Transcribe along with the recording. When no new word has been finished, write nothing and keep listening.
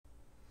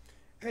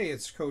Hey,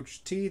 it's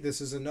Coach T. This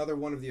is another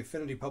one of the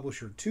Affinity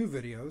Publisher 2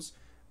 videos.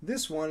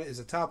 This one is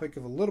a topic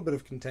of a little bit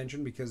of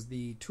contention because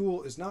the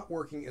tool is not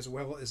working as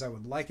well as I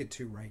would like it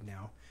to right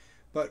now.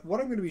 But what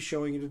I'm going to be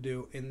showing you to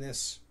do in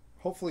this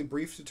hopefully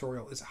brief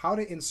tutorial is how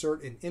to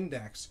insert an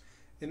index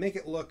and make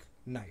it look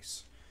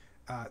nice.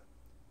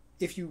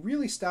 If you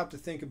really stop to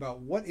think about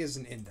what is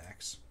an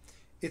index,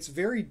 it's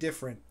very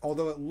different,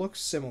 although it looks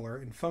similar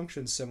and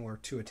functions similar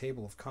to a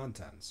table of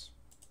contents.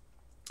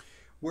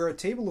 Where a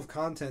table of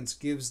contents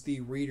gives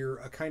the reader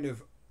a kind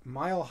of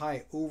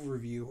mile-high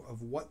overview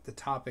of what the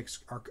topics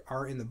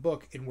are in the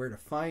book and where to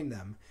find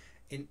them,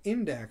 an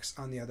index,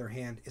 on the other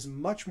hand, is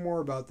much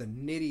more about the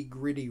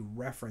nitty-gritty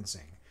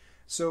referencing.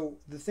 So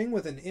the thing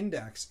with an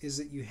index is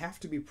that you have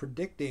to be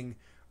predicting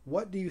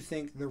what do you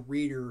think the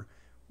reader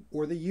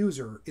or the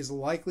user is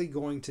likely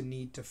going to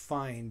need to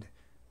find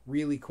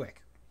really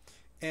quick.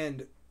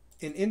 And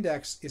an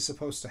index is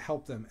supposed to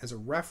help them as a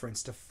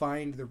reference to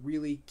find the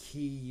really key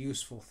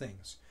useful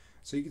things.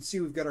 So you can see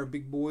we've got our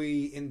big boy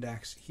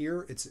index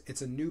here.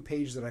 It's a new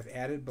page that I've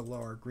added below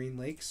our Green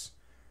Lakes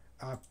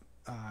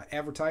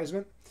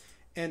advertisement.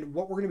 And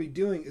what we're going to be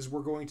doing is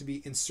we're going to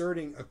be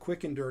inserting a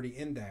quick and dirty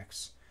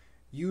index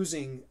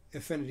using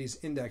Affinity's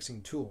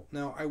indexing tool.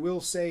 Now, I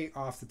will say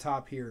off the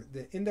top here,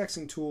 the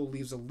indexing tool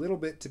leaves a little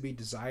bit to be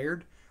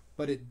desired,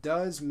 but it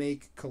does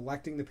make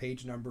collecting the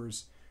page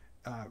numbers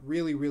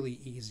really, really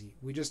easy.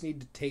 We just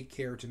need to take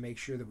care to make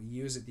sure that we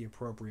use it the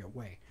appropriate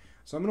way.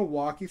 So I'm going to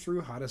walk you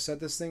through how to set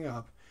this thing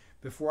up.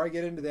 Before I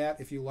get into that,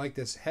 if you like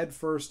this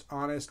head-first,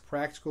 honest,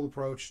 practical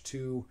approach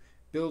to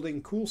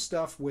building cool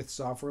stuff with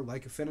software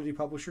like Affinity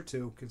Publisher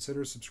 2,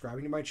 consider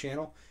subscribing to my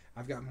channel.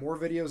 I've got more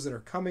videos that are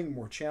coming,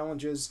 more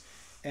challenges,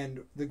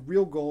 and the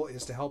real goal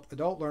is to help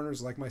adult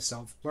learners like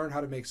myself learn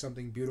how to make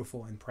something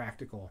beautiful and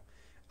practical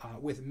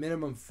with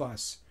minimum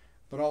fuss,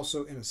 but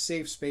also in a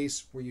safe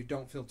space where you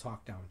don't feel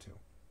talked down to.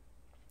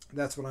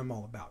 That's what I'm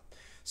all about.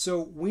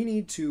 So we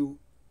need to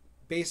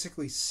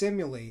basically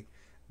simulate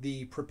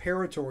the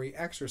preparatory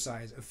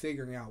exercise of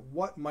figuring out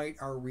what might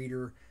our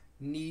reader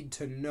need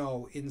to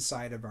know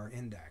inside of our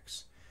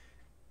index.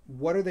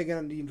 What are they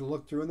going to need to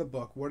look through in the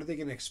book? What are they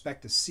going to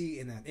expect to see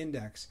in that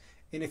index?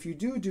 And if you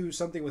do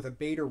something with a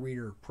beta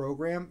reader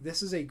program,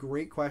 this is a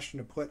great question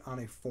to put on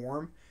a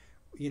form.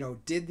 You know,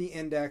 did the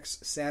index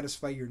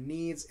satisfy your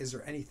needs? Is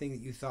there anything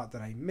that you thought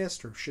that I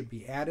missed or should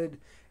be added?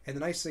 And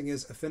the nice thing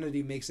is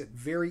Affinity makes it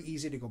very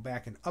easy to go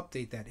back and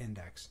update that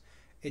index.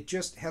 It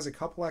just has a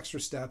couple extra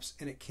steps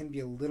and it can be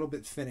a little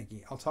bit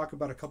finicky. I'll talk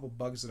about a couple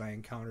bugs that I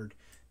encountered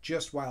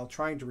just while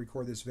trying to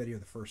record this video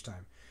the first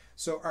time.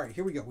 So, all right,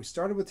 here we go. We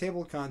started with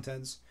table of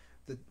contents.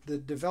 The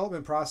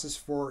development process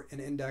for an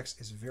index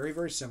is very,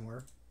 very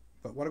similar.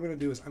 But what I'm going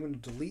to do is I'm going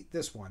to delete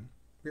this one,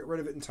 get rid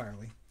of it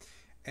entirely.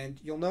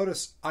 And you'll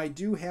notice I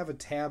do have a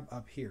tab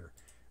up here.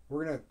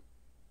 We're going to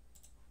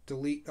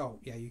delete, oh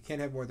yeah, you can't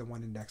have more than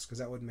one index because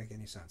that wouldn't make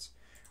any sense.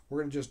 We're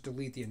going to just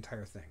delete the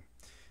entire thing.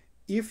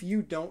 If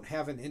you don't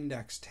have an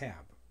index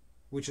tab,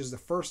 which is the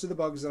first of the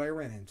bugs that I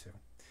ran into,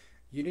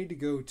 you need to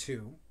go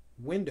to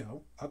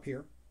Window, up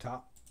here,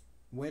 top,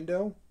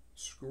 Window,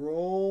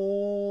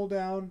 scroll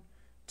down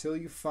till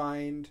you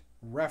find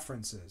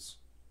References.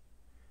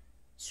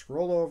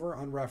 Scroll over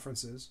on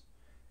References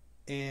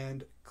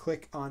and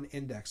click on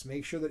Index.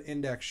 Make sure that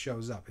Index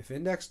shows up. If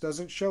Index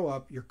doesn't show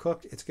up, you're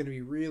cooked. It's going to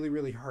be really,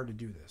 really hard to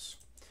do this.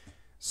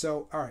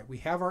 So, all right, we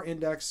have our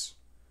index.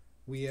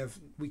 We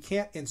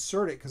can't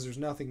insert it because there's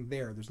nothing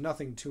there. There's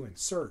nothing to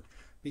insert,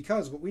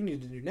 because what we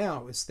need to do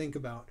now is think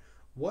about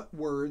what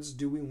words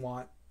do we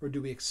want or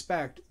do we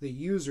expect the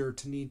user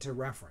to need to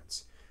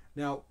reference.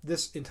 Now,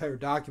 this entire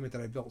document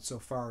that I built so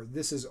far,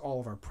 this is all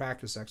of our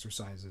practice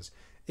exercises.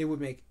 It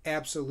would make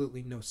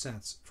absolutely no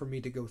sense for me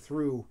to go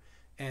through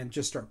and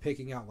just start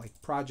picking out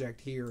like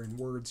project here and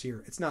words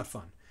here. It's not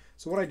fun.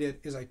 So what I did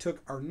is I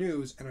took our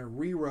news and I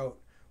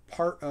rewrote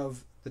part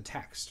of the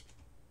text,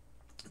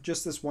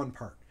 just this one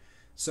part.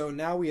 So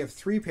now we have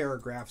 3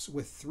 paragraphs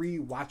with 3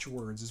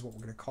 watchwords is what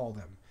we're going to call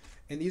them.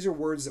 And these are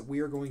words that we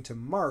are going to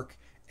mark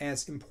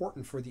as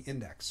important for the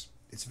index.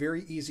 It's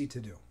very easy to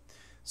do.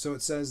 So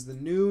it says the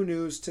new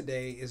news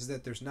today is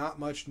that there's not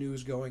much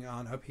news going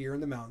on up here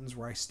in the mountains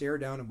where I stare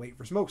down and wait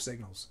for smoke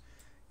signals.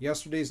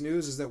 Yesterday's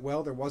news is that,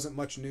 well, there wasn't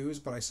much news,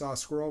 but I saw a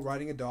squirrel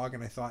riding a dog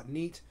and I thought,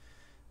 neat.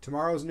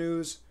 Tomorrow's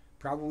news,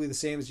 probably the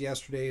same as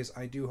yesterday's.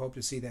 I do hope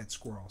to see that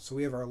squirrel. So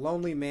we have our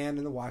lonely man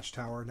in the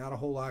watchtower, not a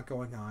whole lot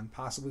going on,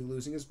 possibly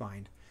losing his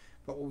mind.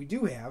 But what we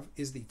do have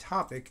is the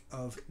topic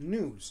of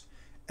news.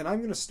 And I'm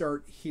going to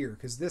start here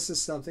because this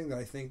is something that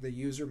I think the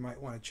user might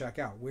want to check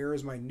out. Where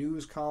is my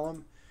news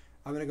column?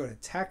 I'm going to go to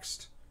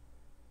text,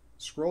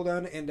 scroll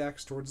down to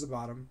index towards the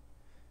bottom,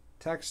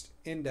 text,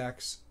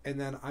 index, and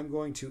then I'm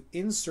going to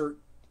insert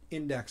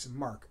index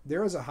mark.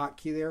 There is a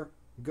hotkey there.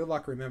 Good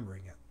luck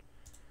remembering it.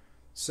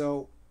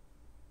 So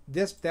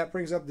that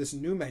brings up this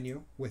new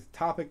menu with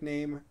topic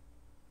name,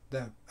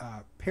 the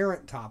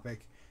parent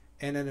topic,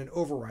 and then an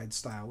override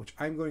style, which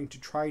I'm going to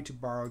try to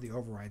borrow the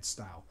override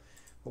style.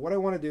 But what I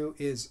want to do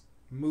is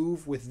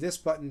move with this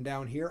button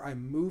down here.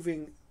 I'm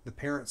moving the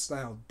parent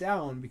style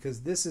down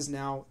because this is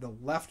now the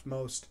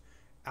leftmost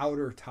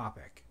outer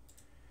topic.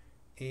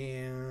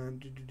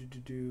 And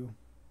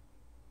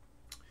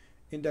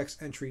index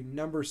entry,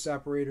 number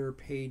separator,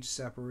 page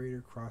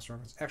separator,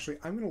 cross-reference. Actually,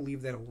 I'm going to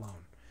leave that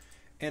alone.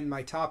 And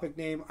my topic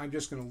name, I'm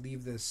just going to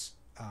leave this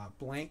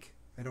blank.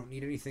 I don't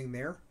need anything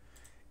there.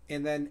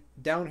 And then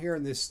down here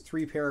in this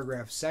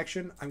 3-paragraph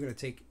section, I'm going to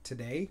take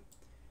today,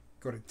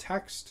 go to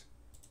text,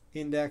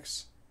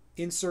 index,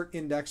 insert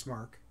index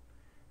mark,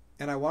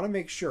 and I want to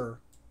make sure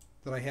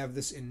that I have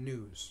this in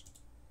news.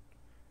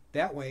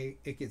 That way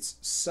it gets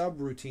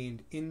subroutined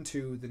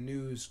into the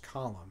news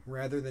column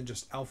rather than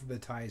just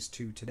alphabetized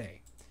to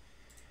today.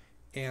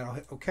 And I'll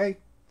hit OK.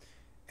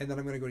 And then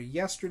I'm going to go to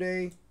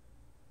yesterday.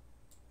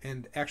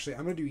 And actually,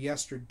 I'm going to do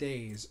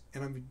yesterdays.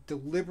 And I'm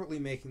deliberately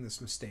making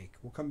this mistake.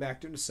 We'll come back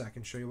to it in a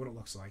second, show you what it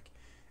looks like.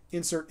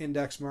 Insert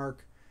index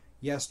mark,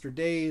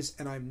 yesterdays.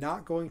 And I'm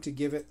not going to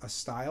give it a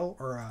style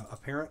or a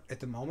parent at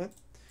the moment.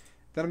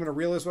 Then I'm going to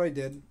realize what I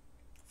did.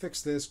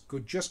 Fix this. Go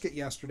just get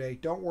yesterday.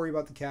 Don't worry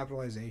about the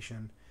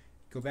capitalization.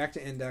 Go back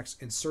to index,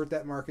 insert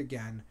that mark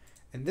again,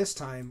 and this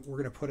time we're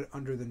going to put it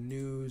under the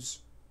news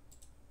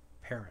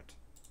parent,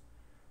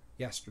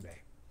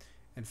 yesterday.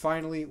 And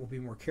finally, we'll be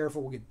more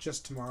careful. We'll get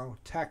just tomorrow,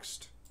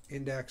 text,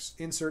 index,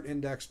 insert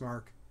index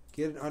mark,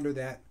 get it under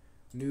that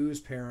news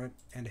parent,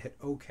 and hit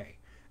OK.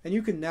 And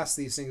you can nest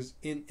these things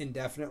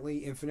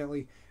indefinitely,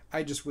 infinitely.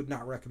 I just would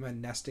not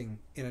recommend nesting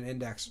in an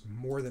index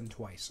more than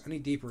twice. Any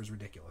deeper is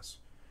ridiculous.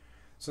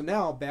 So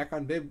now, back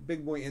on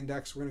Big Boy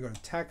Index, we're going to go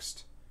to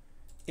text,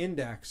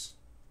 index,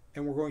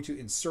 and we're going to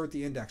insert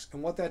the index.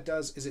 And what that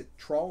does is it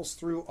trawls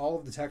through all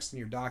of the text in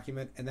your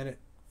document, and then it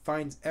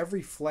finds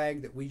every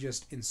flag that we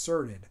just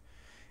inserted,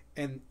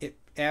 and it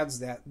adds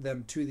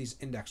them to these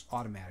index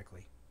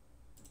automatically.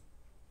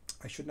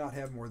 I should not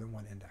have more than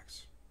one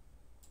index.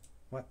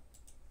 What?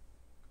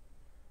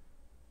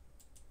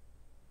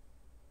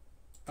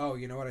 Oh,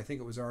 you know what? I think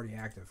it was already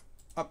active.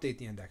 Update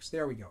the index.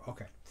 There we go.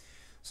 Okay.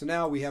 So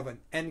now we have an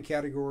N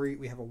category,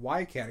 we have a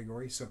Y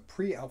category, so it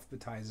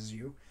pre-alphabetizes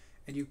you,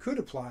 and you could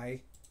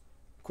apply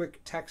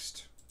quick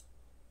text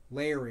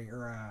layering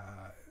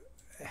or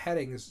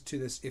headings to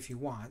this if you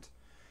want.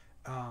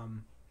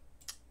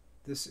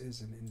 This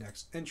is an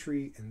index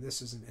entry, and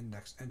this is an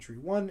index entry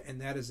 1, and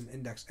that is an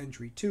index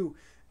entry 2.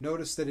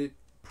 Notice that it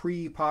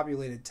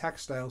pre-populated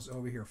text styles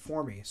over here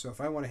for me. So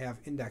if I want to have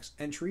index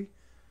entry,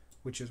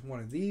 which is one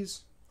of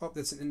these, oh,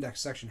 that's an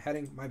index section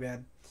heading, my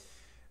bad.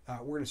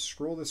 We're going to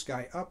scroll this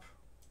guy up,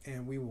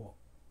 and we will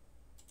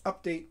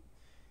update,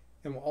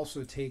 and we'll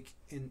also take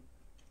in,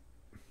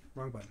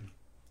 wrong button,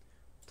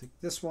 take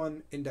this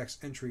one, index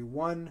entry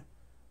 1,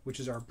 which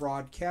is our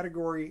broad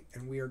category,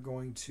 and we are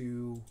going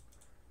to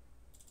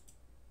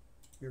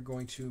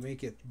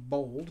make it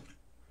bold,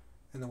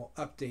 and then we'll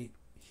update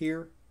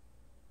here.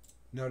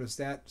 Notice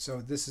that.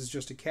 So this is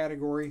just a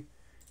category,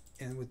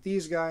 and with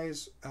these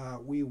guys,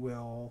 we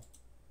will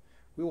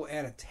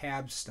add a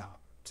tab stop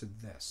to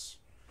this.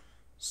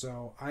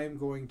 So I'm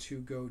going to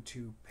go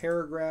to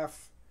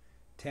paragraph,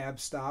 tab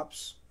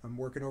stops. I'm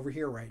working over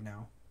here right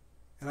now.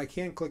 And I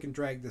can click and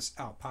drag this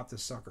out, pop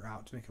this sucker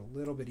out to make it a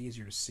little bit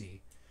easier to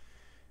see.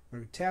 Go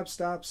to tab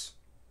stops,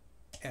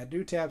 add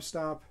new tab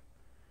stop,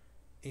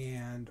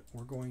 and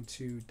we're going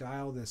to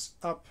dial this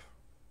up,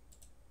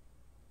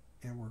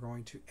 and we're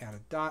going to add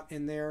a dot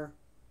in there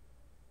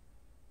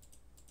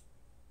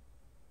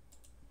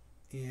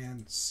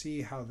and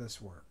see how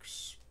this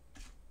works.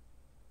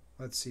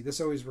 Let's see, this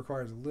always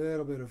requires a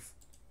little bit of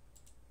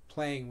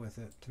playing with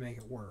it to make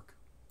it work.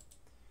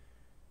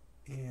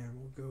 And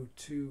we'll go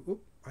to,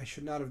 oop, I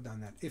should not have done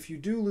that. If you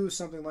do lose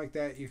something like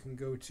that, you can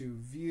go to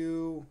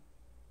view.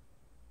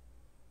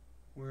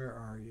 Where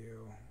are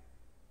you?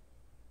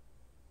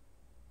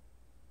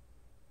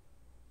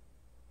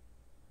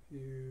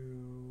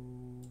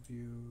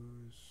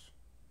 Views.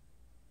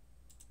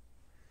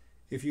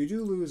 If you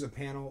do lose a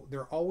panel,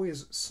 they're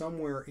always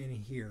somewhere in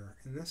here.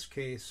 In this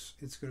case,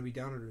 it's going to be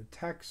down under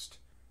text.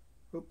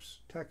 Oops,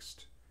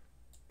 text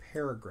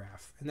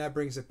paragraph. And that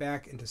brings it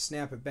back, and to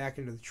snap it back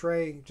into the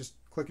tray, just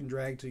click and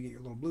drag till you get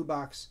your little blue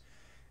box.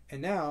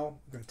 And now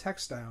we're going to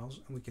text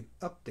styles, and we can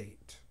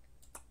update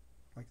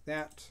like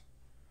that.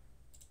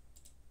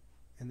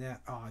 And that,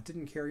 oh, it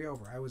didn't carry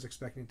over. I was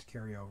expecting it to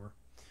carry over.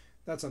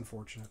 That's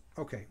unfortunate.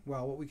 Okay,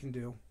 well, what we can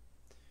do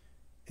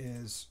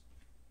is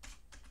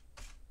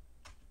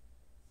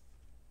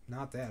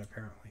not that,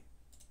 apparently.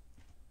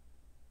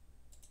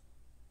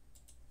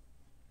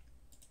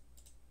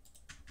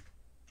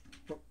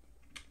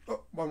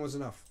 Oh, one was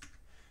enough.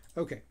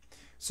 Okay,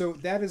 so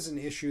that is an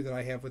issue that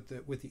I have with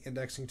the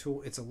indexing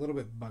tool. It's a little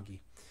bit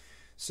buggy.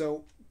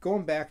 So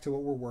going back to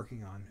what we're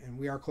working on, and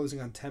we are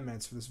closing on 10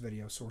 minutes for this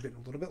video, so we're getting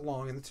a little bit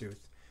long in the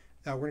tooth.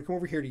 We're going to come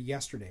over here to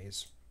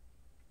yesterday's.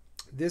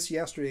 This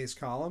yesterday's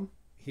column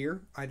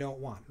here, I don't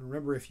want.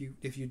 Remember, if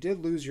you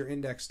did lose your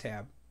index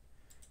tab,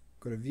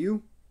 go to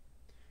View,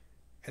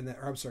 and then,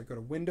 or I'm sorry, go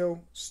to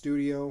Window,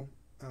 Studio,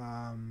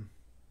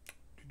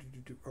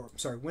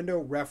 Window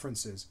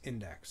References,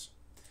 Index.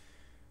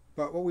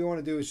 But what we want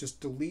to do is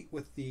just delete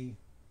with the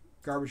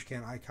garbage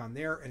can icon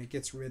there, and it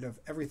gets rid of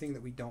everything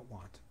that we don't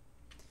want.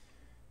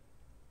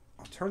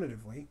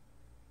 Alternatively,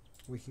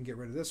 we can get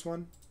rid of this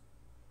one,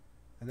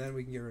 and then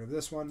we can get rid of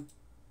this one,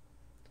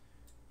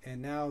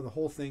 and now the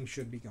whole thing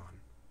should be gone.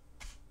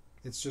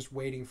 It's just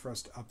waiting for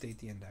us to update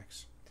the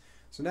index.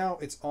 So now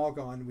it's all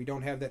gone. We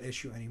don't have that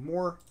issue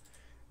anymore.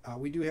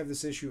 We do have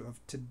this issue of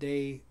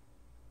today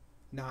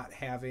not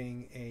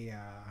having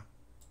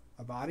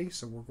a body,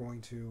 so we're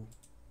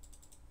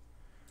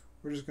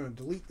just going to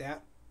delete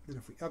that, and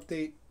if we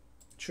update,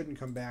 it shouldn't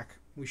come back.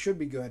 We should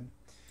be good.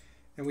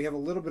 And we have a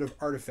little bit of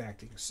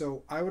artifacting.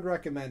 So I would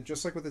recommend,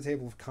 just like with the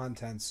table of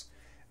contents,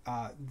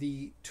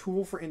 the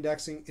tool for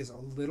indexing is a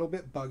little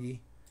bit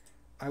buggy.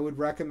 I would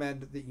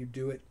recommend that you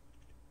do it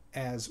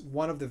as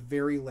one of the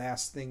very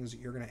last things that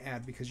you're going to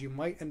add, because you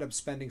might end up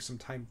spending some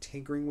time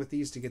tinkering with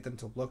these to get them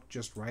to look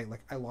just right.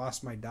 Like I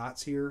lost my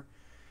dots here.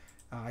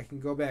 I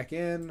can go back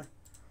in,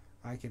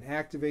 I can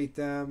activate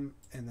them,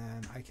 and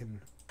then I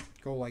can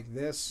go like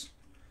this.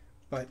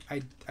 But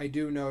I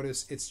do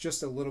notice it's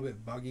just a little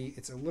bit buggy.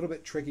 It's a little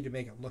bit tricky to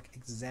make it look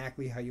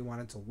exactly how you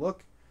want it to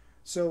look.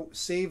 So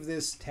save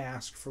this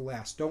task for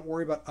last. Don't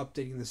worry about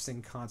updating this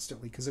thing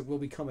constantly, because it will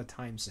become a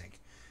time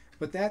sink.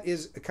 But that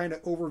is a kind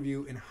of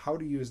overview in how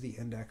to use the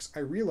index. I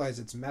realize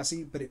it's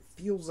messy, but it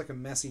feels like a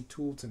messy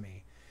tool to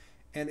me.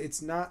 And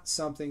it's not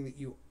something that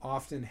you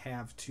often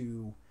have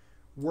to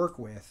work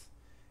with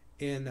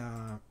in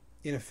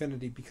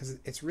Affinity, because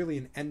it's really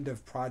an end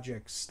of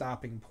project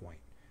stopping point.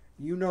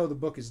 You know the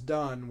book is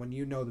done when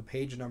you know the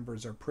page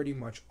numbers are pretty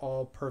much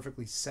all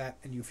perfectly set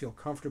and you feel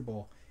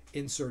comfortable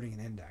inserting an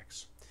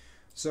index.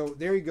 So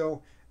there you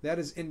go. That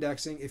is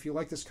indexing. If you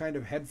like this kind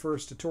of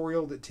headfirst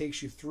tutorial that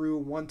takes you through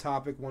one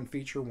topic, one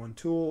feature, one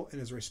tool,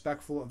 and is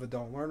respectful of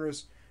adult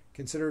learners,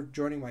 consider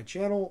joining my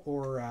channel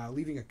or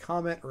leaving a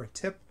comment or a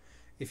tip.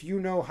 If you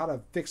know how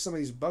to fix some of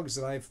these bugs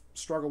that I've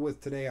struggled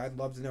with today, I'd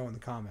love to know in the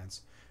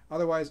comments.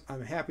 Otherwise,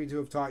 I'm happy to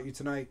have taught you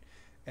tonight.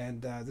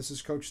 And this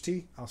is Coach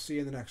T. I'll see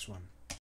you in the next one.